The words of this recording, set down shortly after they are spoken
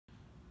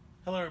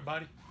Hello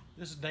everybody,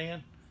 this is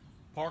Dan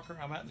Parker.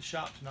 I'm out in the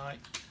shop tonight.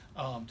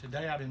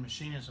 Today I've been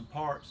machining some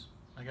parts.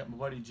 I got my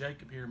buddy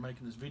Jacob here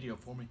making this video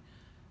for me.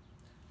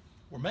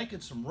 We're making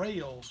some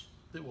rails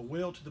that will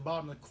weld to the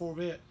bottom of the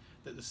Corvette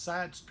that the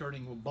side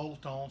skirting will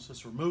bolt on, so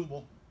it's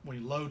removable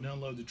when you load and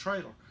unload the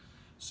trailer.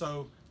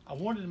 So I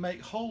wanted to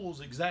make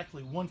holes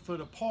exactly 1 foot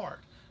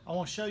apart. I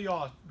want to show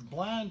y'all a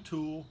blind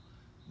tool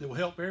that will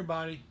help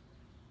everybody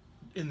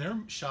in their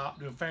shop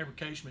doing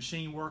fabrication,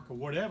 machine work, or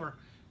whatever.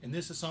 And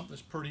this is something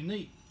that's pretty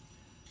neat.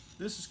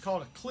 This is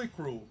called a click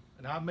rule,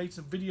 and I've made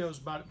some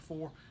videos about it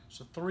before. It's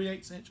a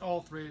 3/8 inch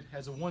all thread,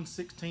 has a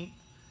 1/16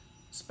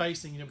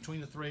 spacing between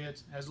the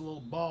threads, has a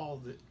little ball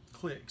that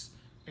clicks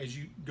as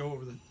you go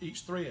over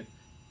each thread.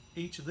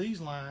 Each of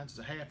these lines is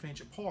a 1/2 inch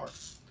apart.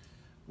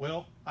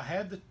 Well, I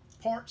had the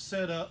part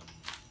set up.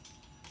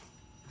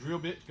 Drill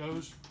bit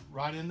goes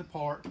right in the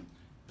part,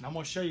 and I'm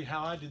going to show you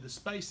how I did the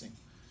spacing.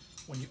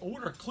 When you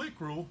order a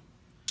click rule,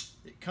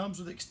 it comes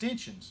with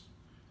extensions.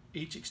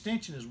 Each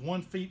extension is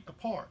 1 foot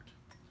apart.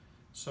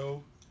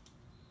 So,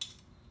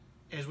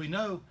 as we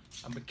know,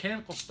 a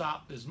mechanical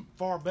stop is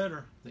far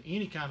better than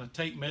any kind of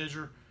tape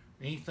measure or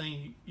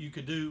anything you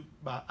could do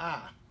by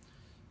eye,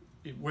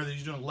 whether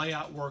you're doing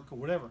layout work or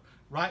whatever.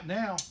 Right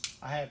now,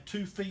 I have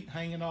 2 feet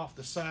hanging off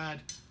the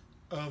side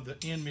of the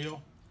end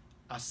mill.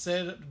 I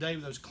set it up today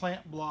with those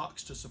clamp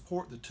blocks to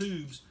support the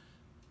tubes.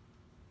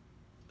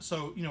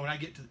 So, when I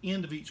get to the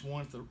end of each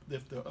one,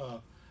 if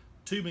the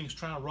tubing is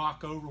trying to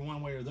rock over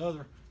one way or the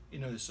other,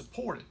 to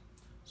support it.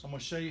 So I'm going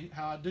to show you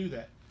how I do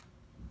that.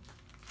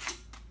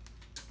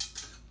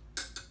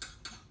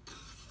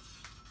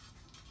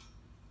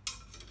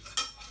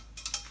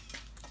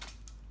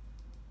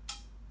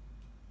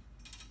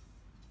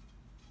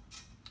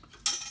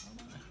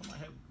 I might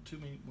have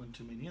one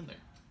too many in there.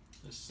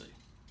 Let's see.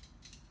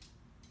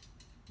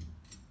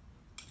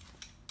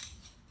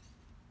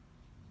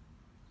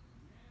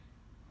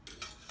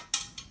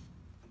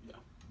 Yeah.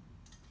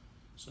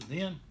 So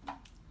then,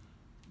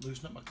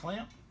 loosen up my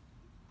clamp.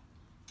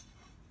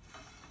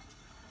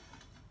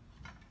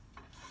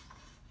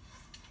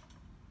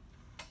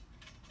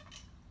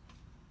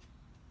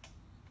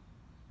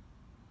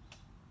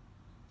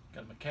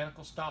 Got a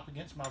mechanical stop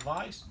against my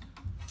vise.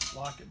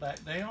 Lock it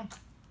back down.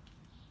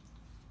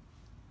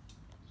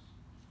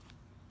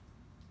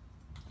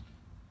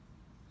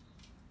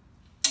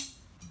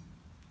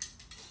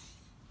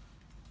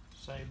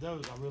 Save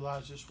those. I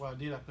realized just what I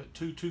did. I put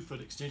two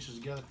 2-foot extensions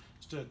together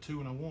instead of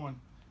 2 and a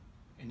 1.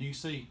 And you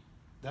see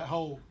that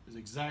hole is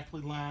exactly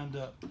lined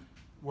up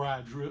where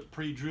I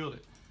pre-drilled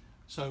it.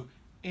 So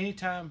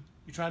anytime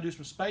you try to do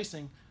some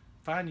spacing,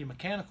 find your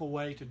mechanical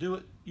way to do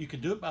it. You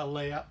can do it by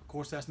layout. Of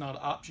course, that's not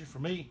an option for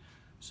me.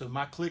 So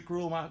my click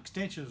rule, my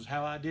extensions is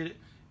how I did it,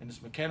 and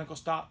it's mechanical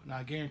stop, and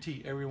I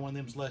guarantee every one of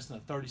them is less than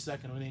a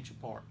 32nd of an inch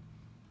apart.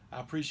 I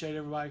appreciate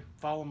everybody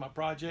following my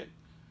project.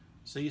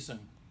 See you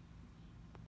soon.